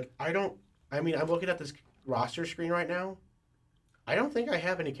game, because like, I'm looking at this roster screen right now. I don't think I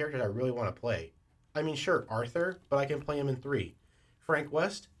have any characters I really want to play. I mean, sure, Arthur, but I can play him in 3. Frank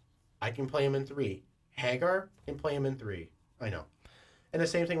West, I can play him in 3. Hagar, can play him in 3. I know. And the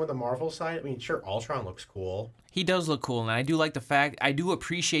same thing with the Marvel side. I mean, sure, Ultron looks cool. He does look cool, and I do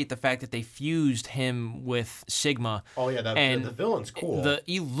appreciate the fact that they fused him with Sigma. Oh yeah, the villain's cool.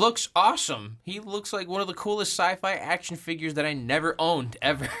 He looks awesome. He looks like one of the coolest sci-fi action figures that I never owned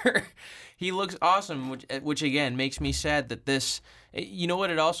ever. He looks awesome, which again makes me sad that this. You know what?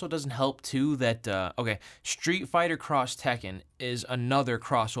 It also doesn't help too that Street Fighter Cross Tekken is another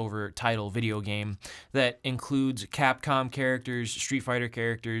crossover title video game that includes Capcom characters, Street Fighter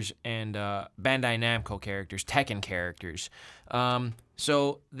characters, and Bandai Namco characters, Tekken characters.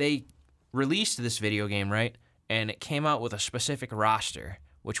 So they released this video game, right? And it came out with a specific roster,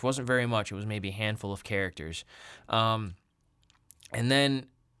 which wasn't very much. It was maybe a handful of characters. And then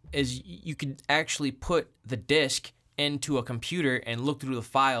as you could actually put the disc into a computer and look through the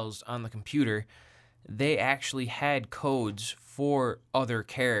files on the computer, they actually had codes for other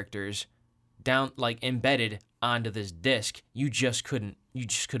characters down, like embedded onto this disc. You just couldn't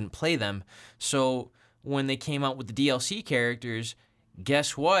play them. So when they came out with the DLC characters,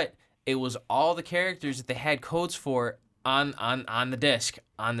 guess what? It was all the characters that they had codes for on the disc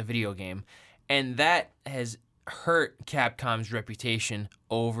on the video game, and that has hurt Capcom's reputation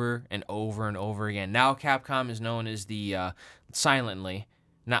over and over and over again. Now Capcom is known as the silently,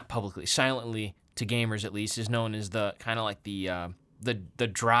 not publicly, silently to gamers at least, is known as the kind of like the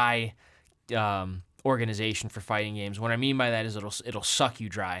dry organization for fighting games. What I mean by that is it'll suck you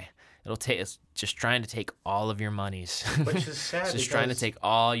dry. It's just trying to take all of your monies. Which is sad. It's just trying to take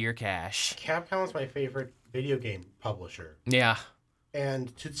all your cash. Capcom is my favorite video game publisher. Yeah.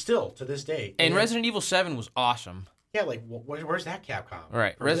 And to this day. And Resident Evil 7 was awesome. Yeah, like, where's that Capcom?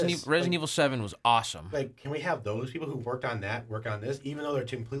 Right. Resident Evil 7 was awesome. Like, can we have those people who worked on that work on this, even though they're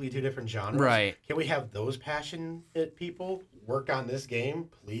completely two different genres? Right. Can we have those passionate people work on this game,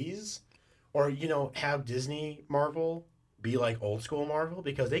 please? Or, have Disney Marvel be like old school Marvel?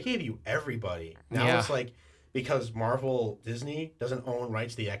 Because they gave you everybody. Now it's like, because Disney doesn't own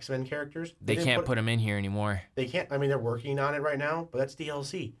rights to the X-Men characters. They can't put them in here anymore. They can't. I mean, they're working on it right now, but that's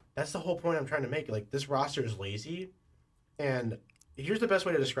DLC. That's the whole point I'm trying to make. Like, this roster is lazy. And here's the best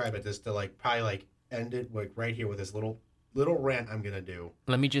way to describe it, probably end it right here with this little rant I'm going to do.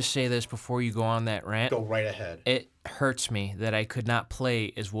 Let me just say this before you go on that rant. Go right ahead. It hurts me that I could not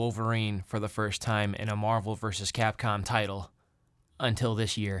play as Wolverine for the first time in a Marvel vs. Capcom title until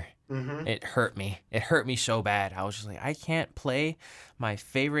this year. Mm-hmm. It hurt me. It hurt me so bad. I was just like, I can't play my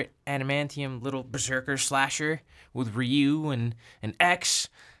favorite adamantium little berserker slasher with Ryu and X.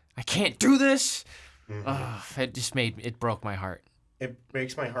 I can't do this. Mm-hmm. It broke my heart. It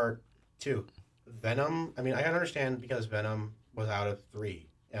breaks my heart too. Venom. I mean, I can understand because Venom was out of 3,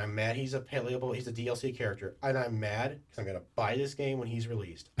 and I'm mad he's a DLC character, and I'm mad because I'm gonna buy this game when he's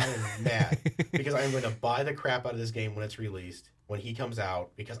released. I am mad because I'm gonna buy the crap out of this game when it's released, when he comes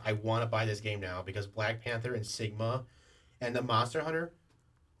out, because I want to buy this game now because Black Panther and Sigma, and the Monster Hunter.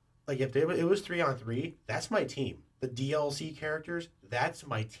 Like, if it was 3-on-3, that's my team. The DLC characters, that's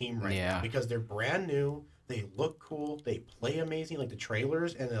my team right now because they're brand new. They look cool. They play amazing. Like the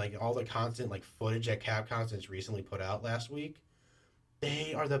trailers and like all the constant like footage that Capcom has recently put out last week.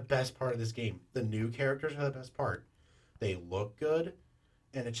 They are the best part of this game. The new characters are the best part. They look good,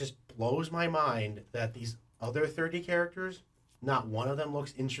 and it just blows my mind that these other 30 characters, not one of them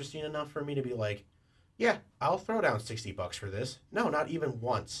looks interesting enough for me to be like, yeah, I'll throw down $60 for this. No, not even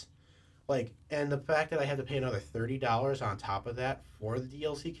once. Like, and the fact that I had to pay another $30 on top of that for the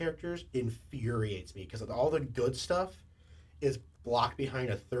DLC characters infuriates me because all the good stuff is blocked behind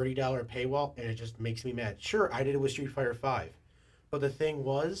a $30 paywall, and it just makes me mad. Sure, I did it with Street Fighter V, but the thing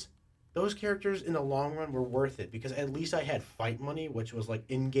was, those characters in the long run were worth it because at least I had fight money, which was like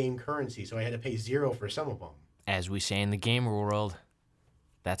in-game currency, so I had to pay $0 for some of them. As we say in the gamer world,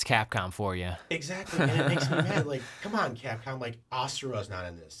 that's Capcom for you. Exactly, and it makes me mad. Like, come on, Capcom, like, Asura's not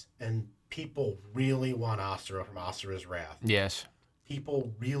in this, and people really want Asura from Asura's Wrath. Yes.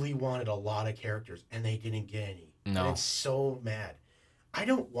 People really wanted a lot of characters, and they didn't get any. No. And it's so mad. I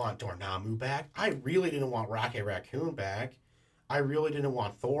don't want Dormammu back. I really didn't want Rocket Raccoon back. I really didn't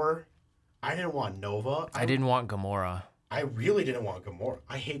want Thor. I didn't want Nova. I didn't want Gamora. I really didn't want Gamora.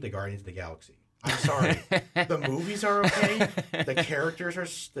 I hate the Guardians of the Galaxy. I'm sorry. The movies are okay. The characters are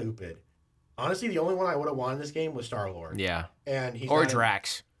stupid. Honestly, the only one I would have wanted in this game was Star-Lord. Yeah. And he's or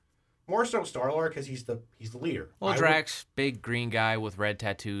Drax. More so Star-Lord because he's the leader. Well, Drax, big green guy with red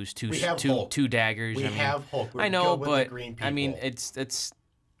tattoos, two daggers. We have Hulk. I know, but I mean, it's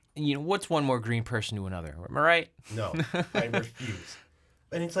what's one more green person to another? Am I right? No, I refuse.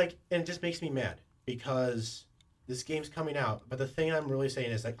 And it just makes me mad because this game's coming out. But the thing I'm really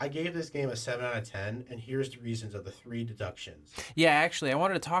saying is, I gave this game a 7 out of 10, and here's the reasons of the 3 deductions. Yeah, actually, I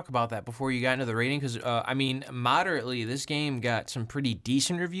wanted to talk about that before you got into the rating because, moderately, this game got some pretty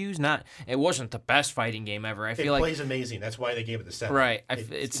decent reviews. It wasn't the best fighting game ever. I feel it plays amazing. That's why they gave it the 7. Right.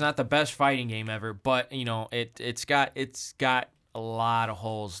 It's not the best fighting game ever, but it's got a lot of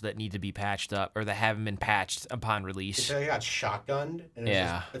holes that need to be patched up or that haven't been patched upon release. It got shotgunned. And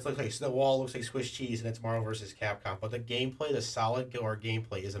it's like the wall looks like Swiss cheese and it's Marvel vs. Capcom. But the gameplay, the solid gore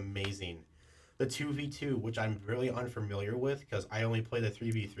gameplay is amazing. The 2v2, which I'm really unfamiliar with because I only play the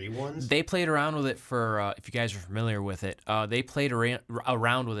 3v3 ones. They played around with it for, if you guys are familiar with it, they played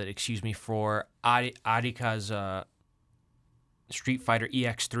around with it, for Adika's Street Fighter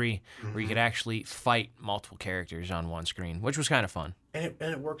EX3, where you could actually fight multiple characters on one screen, which was kind of fun. And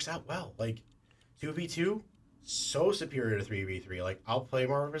it works out well. 2v2, so superior to 3v3. I'll play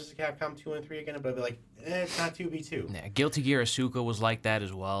Marvel vs. Capcom 2 and 3 again, but I'll be like, it's not 2v2. Yeah, Guilty Gear Asuka was like that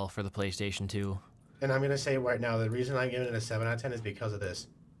as well for the PlayStation 2. And I'm going to say right now, the reason I'm giving it a 7 out of 10 is because of this.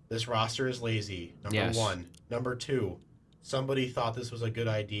 This roster is lazy, number 1. Number 2, somebody thought this was a good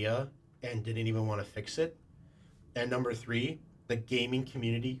idea and didn't even want to fix it. And number 3, the gaming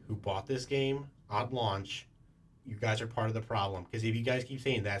community who bought this game on launch, you guys are part of the problem. Because if you guys keep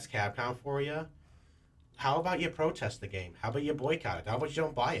saying that's Capcom for you, how about you protest the game? How about you boycott it? How about you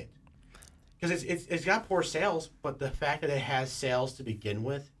don't buy it? Because it's got poor sales, but the fact that it has sales to begin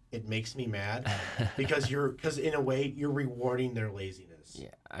with, it makes me mad. because in a way, you're rewarding their laziness. Yeah,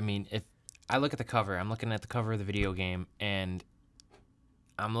 I mean, if I look at the cover, I'm looking at the cover of the video game, and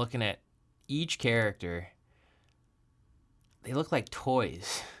I'm looking at each character. They look like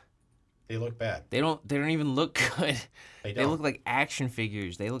toys. They look bad. They don't even look good. They look like action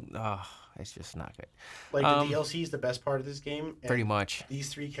figures. They look it's just not good. The DLC is the best part of this game. And pretty much. These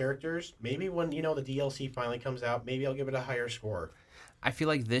 3 characters, maybe when the DLC finally comes out, maybe I'll give it a higher score. I feel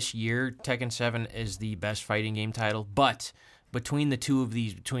like this year Tekken 7 is the best fighting game title, but between the two of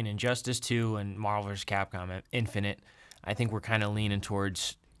these, between Injustice 2 and Marvel vs. Capcom Infinite, I think we're kind of leaning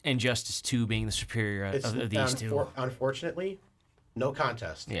towards Injustice 2 being the superior of these two. Unfortunately, no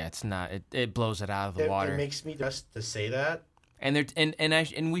contest. Yeah, it's not. It blows it out of the water. It makes me just to say that.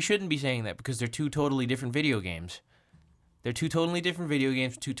 And we shouldn't be saying that because they're 2 totally different video games. They're 2 totally different video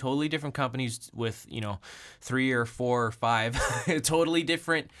games, 2 totally different companies with 3 or 4 or 5 totally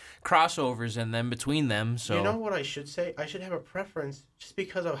different crossovers in them between them. So you know what I should say? I should have a preference just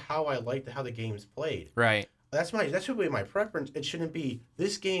because of how I liked how the game's played. Right. That should be my preference. It shouldn't be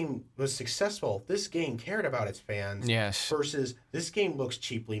this game was successful. This game cared about its fans. Yes. Versus this game looks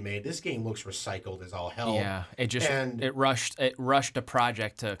cheaply made. This game looks recycled as all hell. Yeah. It rushed a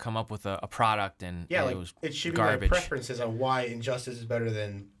project to come up with a product and it was it should garbage. Be my preferences on why Injustice is better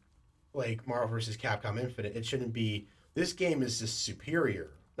than Marvel vs. Capcom Infinite. It shouldn't be this game is just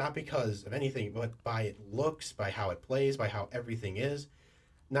superior, not because of anything, but by it looks, by how it plays, by how everything is.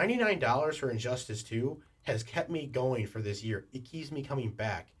 $99 for Injustice 2 has kept me going for this year. It keeps me coming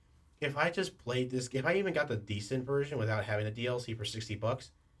back. If I just played this, if I even got the decent version without having a DLC for $60,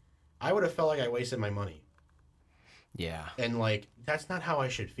 I would have felt like I wasted my money. Yeah. And that's not how I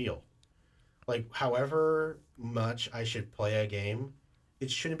should feel. However much I should play a game, it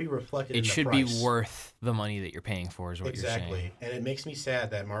shouldn't be reflected in the price. It should be worth the money that you're paying for, is what you're saying. Exactly. And it makes me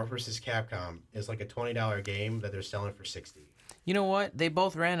sad that Marvel vs. Capcom is a $20 game that they're selling for $60. You know what? They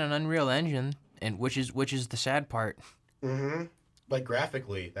both ran on Unreal Engine. And which is the sad part. Mm-hmm.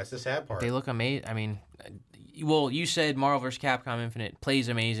 Graphically, that's the sad part. They look amazing. I mean, you said Marvel vs. Capcom Infinite plays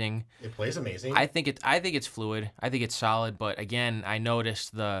amazing. It plays amazing. I think it's fluid. I think it's solid. But again, I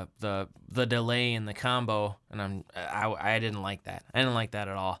noticed the delay in the combo, and I didn't like that. I didn't like that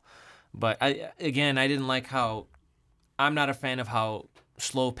at all. But I didn't like how. I'm not a fan of how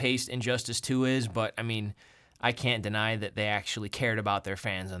slow paced Injustice 2 is. But I mean, I can't deny that they actually cared about their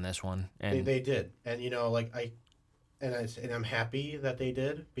fans on this one. And they did. And I'm happy that they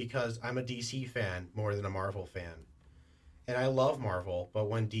did because I'm a DC fan more than a Marvel fan. And I love Marvel, but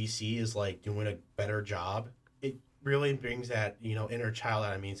when DC is doing a better job, it really brings that, inner child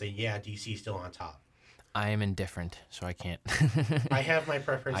out of me and say, yeah, DC's still on top. I am indifferent, so I can't. I have my I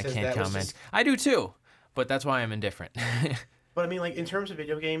preferences. can't That was comment. just, I do too, but that's why I'm indifferent. but I mean, like in terms of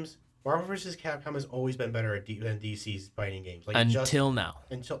video games, Marvel vs. Capcom has always been better than DC's fighting games. Like just Until now.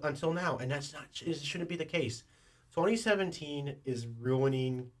 until now, and that's not it shouldn't be the case. 2017 is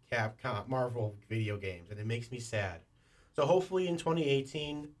ruining Capcom Marvel video games, and it makes me sad. So hopefully in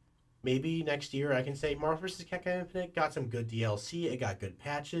 2018, maybe next year, I can say Marvel vs. Capcom Infinite got some good DLC. It got good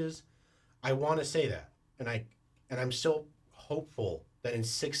patches. I want to say that, and I'm still hopeful that in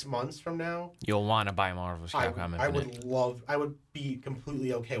 6 months from now, You'll want to buy Marvel vs. Capcom Infinite. I would be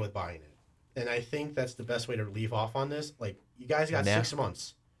completely okay with buying it. And I think that's the best way to leave off on this. Like, you guys got 6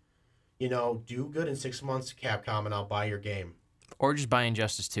 months. You know, do good in 6 months, Capcom, and I'll buy your game. Or just buy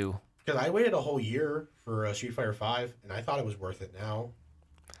Injustice 2. Because I waited a whole year for Street Fighter V, and I thought it was worth it now.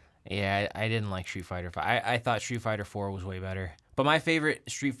 Yeah, I didn't like Street Fighter 5. I thought Street Fighter 4 was way better. But my favorite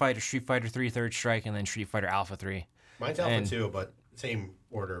Street Fighter 3 Third Strike, and then Street Fighter Alpha 3. Mine's Alpha 2, but same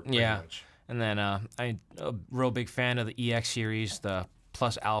order pretty much. And then I'm a real big fan of the EX series, the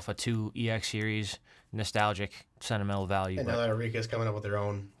plus Alpha 2 EX series. Nostalgic, sentimental value. And now that Arika's coming up with their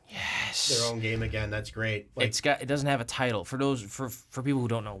own game again, that's great. Like, it doesn't have a title. For people who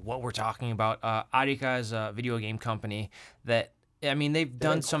don't know what we're talking about, Arika is a video game company that, I mean, they've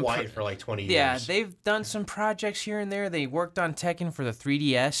done some quiet for like 20 years. Yeah, they've done some projects here and there. They worked on Tekken for the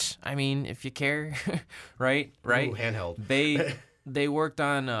 3DS. I mean, if you care, right? Ooh, handheld. They worked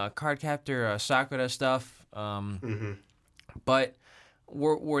on Cardcaptor Sakura stuff. But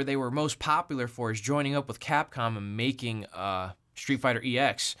where they were most popular for is joining up with Capcom and making Street Fighter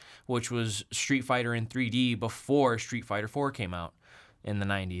EX, which was Street Fighter in 3D before Street Fighter 4 came out in the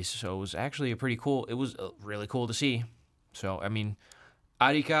 90s. So it was actually it was really cool to see. So, I mean,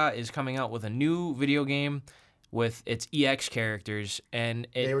 Arika is coming out with a new video game with its EX characters, and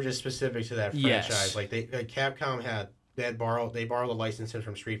they were just specific to that franchise. Yes. Like Capcom they borrowed the licenses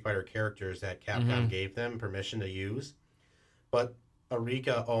from Street Fighter characters that Capcom gave them permission to use, but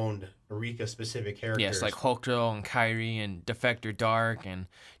Arika owned Arika specific characters. Yes, like Hokuto and Kairi and Defector Dark and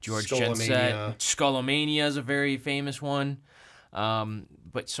George Jetset. Skullomania is a very famous one.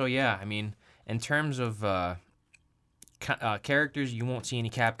 But so yeah, I mean, in terms of characters, you won't see any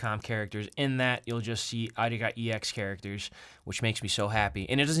Capcom characters. In that, you'll just see Arika EX characters, which makes me so happy.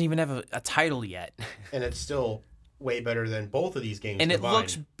 And it doesn't even have a title yet. And it's still way better than both of these games and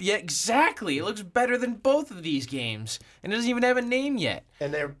combined. Exactly. It looks better than both of these games. And it doesn't even have a name yet.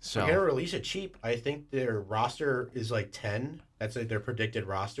 And they're going to release it cheap. I think their roster is like 10. That's like their predicted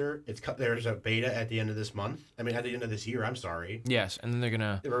roster. There's a beta at the end of this month. I mean, at the end of this year, I'm sorry. Yes, and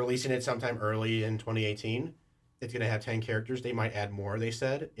then they're releasing it sometime early in 2018. It's going to have 10 characters. They might add more, they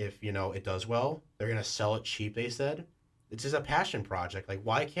said, if, it does well. They're going to sell it cheap, they said. It's just a passion project. Like,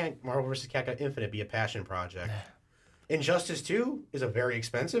 why can't Marvel vs. Capcom Infinite be a passion project? Injustice 2 is a very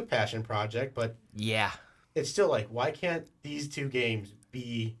expensive passion project, but yeah, it's still like, why can't these two games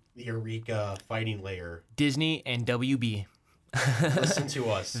be the Arika fighting layer? Disney and WB. Listen to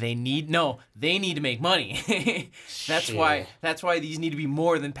us. They need to make money. That's why these need to be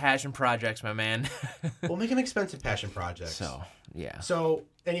more than passion projects, my man. We'll make them expensive passion projects. So, yeah. So,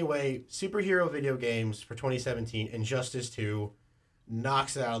 anyway, superhero video games for 2017, Injustice 2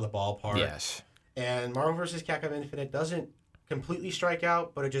 knocks it out of the ballpark. Yes. And Marvel vs. Capcom Infinite doesn't completely strike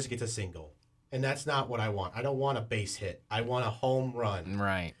out, but it just gets a single. And that's not what I want. I don't want a base hit. I want a home run.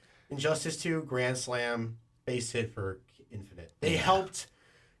 Right. Injustice 2, Grand Slam, base hit for Infinite. They helped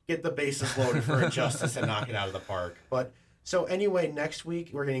get the bases loaded for Injustice and knock it out of the park. But so anyway, next week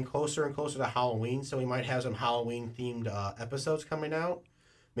we're getting closer and closer to Halloween, so we might have some Halloween-themed episodes coming out.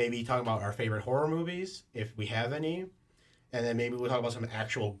 Maybe talking about our favorite horror movies, if we have any. And then maybe we'll talk about some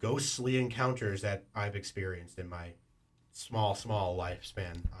actual ghostly encounters that I've experienced in my small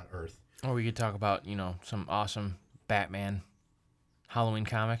lifespan on Earth. Or we could talk about, some awesome Batman Halloween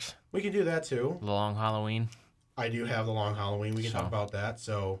comics. We could do that too. The Long Halloween. I do have the Long Halloween. We can talk about that.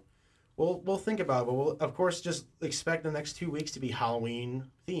 So we'll think about it. But we'll, of course, just expect the next 2 weeks to be Halloween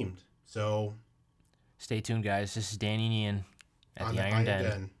themed. So stay tuned, guys. This is Danny and Ian at the Iron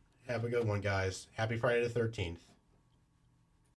Den. Have a good one, guys. Happy Friday the 13th.